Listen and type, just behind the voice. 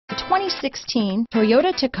2016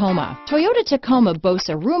 Toyota Tacoma. Toyota Tacoma boasts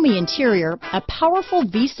a roomy interior, a powerful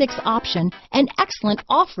V6 option, and excellent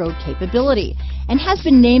off-road capability, and has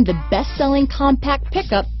been named the best-selling compact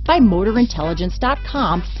pickup by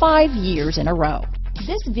MotorIntelligence.com 5 years in a row.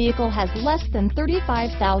 This vehicle has less than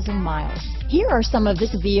 35,000 miles. Here are some of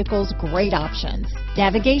this vehicle's great options: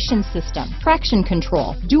 navigation system, traction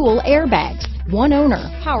control, dual airbags, one owner,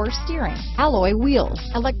 power steering, alloy wheels,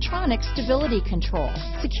 electronic stability control,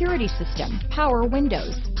 security system, power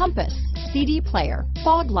windows, compass, CD player,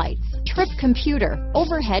 fog lights, trip computer,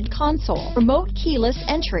 overhead console, remote keyless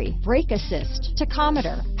entry, brake assist,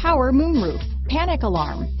 tachometer, power moonroof, panic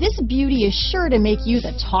alarm. This beauty is sure to make you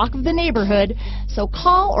the talk of the neighborhood, so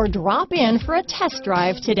call or drop in for a test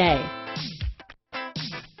drive today.